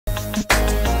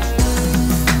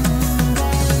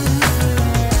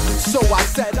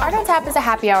Tap is a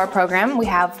happy hour program. We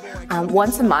have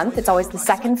once a month. It's always the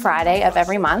second Friday of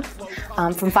every month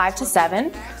from 5 to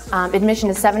 7. Admission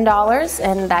is $7,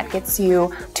 and that gets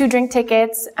you 2 drink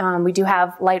tickets. We do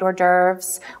have light hors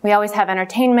d'oeuvres. We always have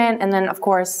entertainment, and then, of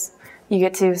course, you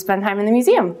get to spend time in the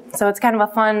museum. So it's kind of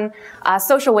a fun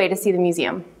social way to see the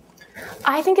museum.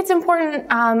 I think it's important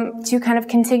to kind of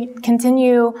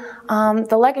continue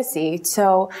the legacy.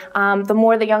 So the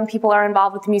more the young people are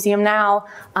involved with the museum now,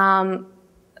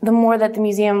 the more that the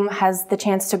museum has the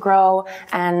chance to grow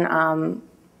and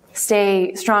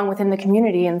stay strong within the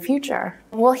community in the future.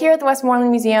 Well, here at the Westmoreland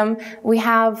Museum, we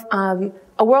have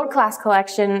a world-class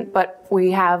collection, but we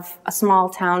have a small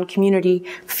town community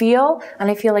feel.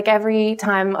 And I feel like every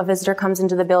time a visitor comes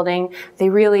into the building, they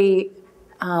really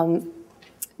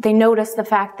they notice the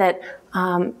fact that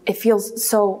it feels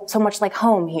so much like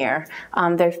home here.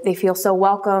 They feel so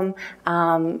welcome.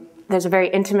 There's a very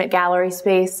intimate gallery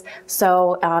space,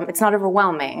 so it's not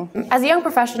overwhelming. As a young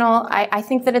professional, I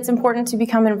think that it's important to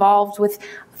become involved with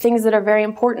things that are very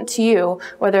important to you,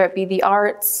 whether it be the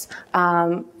arts,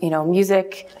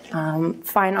 music,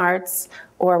 fine arts,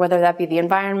 or whether that be the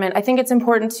environment. I think it's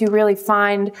important to really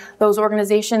find those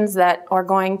organizations that are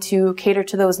going to cater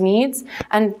to those needs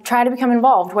and try to become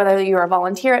involved, whether you're a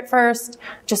volunteer at first,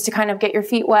 just to kind of get your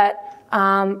feet wet,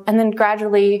 and then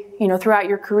gradually, throughout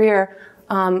your career,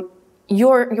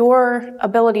 your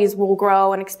abilities will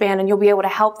grow and expand, and you'll be able to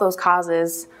help those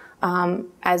causes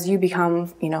as you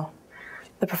become,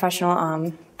 the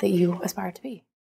professional that you aspire to be.